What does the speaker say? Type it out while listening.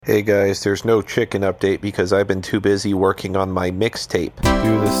Hey guys, there's no chicken update because I've been too busy working on my mixtape.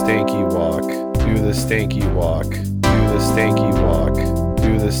 Do the stanky walk, do the stanky walk, do the stanky walk,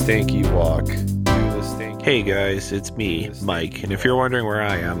 do the stanky walk, do the stanky. Hey guys, it's me, Mike, and if you're wondering where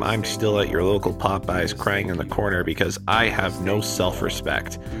I am, I'm still at your local Popeyes crying in the corner because I have no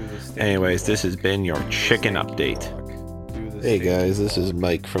self-respect. Anyways, this has been your chicken update. Hey guys, this is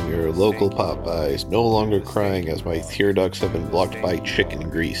Mike from your local Popeyes, no longer crying as my tear ducts have been blocked by chicken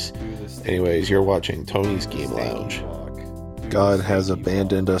grease. Anyways, you're watching Tony's Game Lounge. God has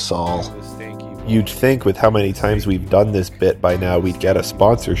abandoned us all. You'd think with how many times we've done this bit by now we'd get a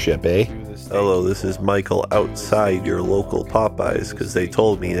sponsorship, eh? Hello, this is Michael outside your local Popeyes because they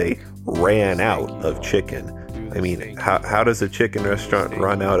told me they ran out of chicken. I mean, how does a chicken restaurant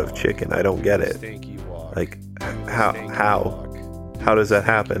run out of chicken? I don't get it. Like, how does that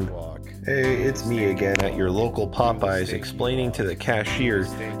happen? Hey, it's me again at your local Popeyes explaining to the cashier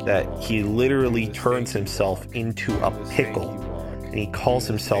that he literally turns himself into a pickle. And he calls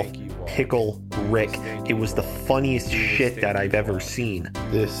himself Pickle Rick. It was the funniest shit that I've ever seen.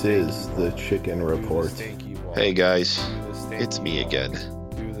 This is the Chicken Report. Hey guys, it's me again.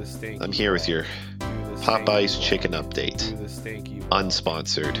 I'm here with your Popeyes Chicken Update.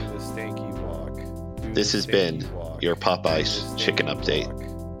 Unsponsored. This has been your Popeyes Chicken Update.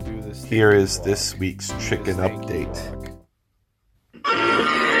 Here is this week's Chicken Update.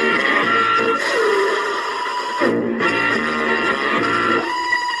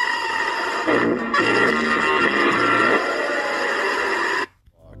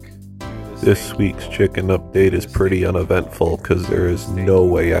 This week's Chicken Update is pretty uneventful because there is no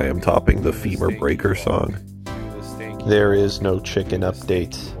way I am topping the Femur Breaker song. There is no Chicken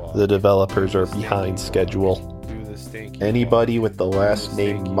Update. The developers are behind schedule. Anybody with the last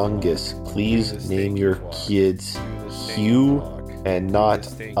name Mungus, please name your kids Hugh and not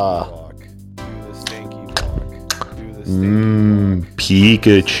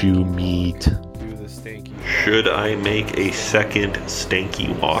Pikachu meat. Should I make a second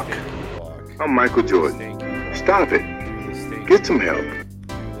stanky walk? I'm Michael Jordan. Stop it. Get some help.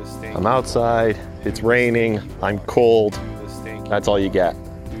 I'm outside. It's raining. I'm cold. That's all you get.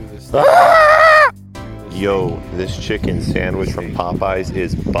 Ah! Yo, this chicken sandwich from Popeyes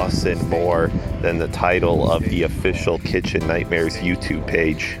is bussin' more than the title of the official Kitchen Nightmares YouTube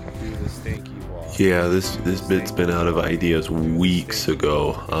page. Yeah, this bit's been out of ideas weeks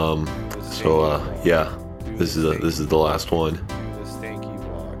ago. Yeah, this is the last one.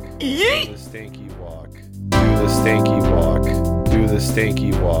 Yeet! Do the stanky walk, do the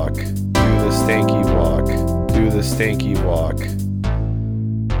stanky walk, do the stanky walk, do the stanky walk.